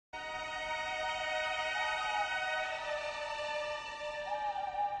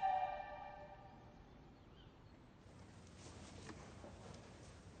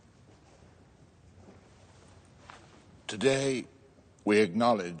Today, we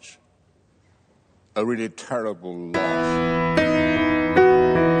acknowledge a really terrible loss.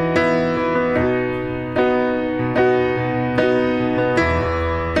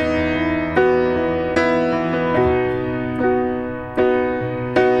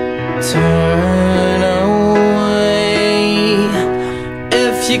 Turn away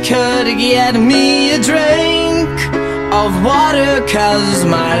if you could get me a drink of water, 'cause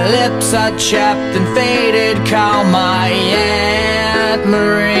my lips are chapped and faded. Call my Aunt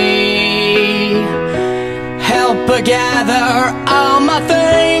Marie. Help her gather all my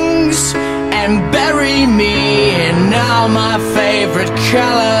things and bury me in all my favorite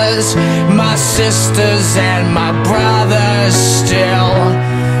colors. My sisters and my brothers still.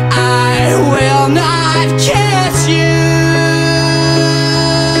 I will not kiss you,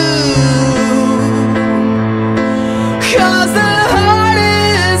 'cause the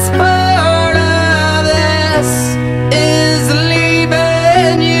hardest part of this is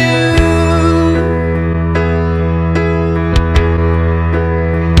leaving you.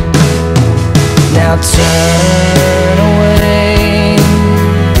 Now turn away,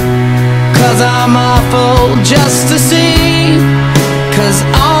 'cause I'm awful just to see, 'cause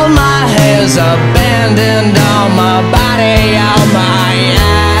all my hair's abandoned on my body, all my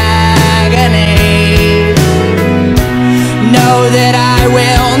agony. Know that I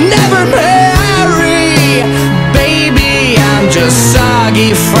will never marry, baby, I'm just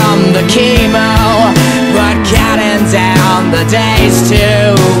soggy from the chemo, but counting down the days to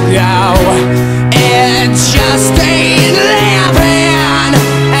go. It just ain't living,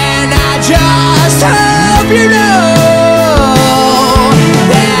 and I just hope you know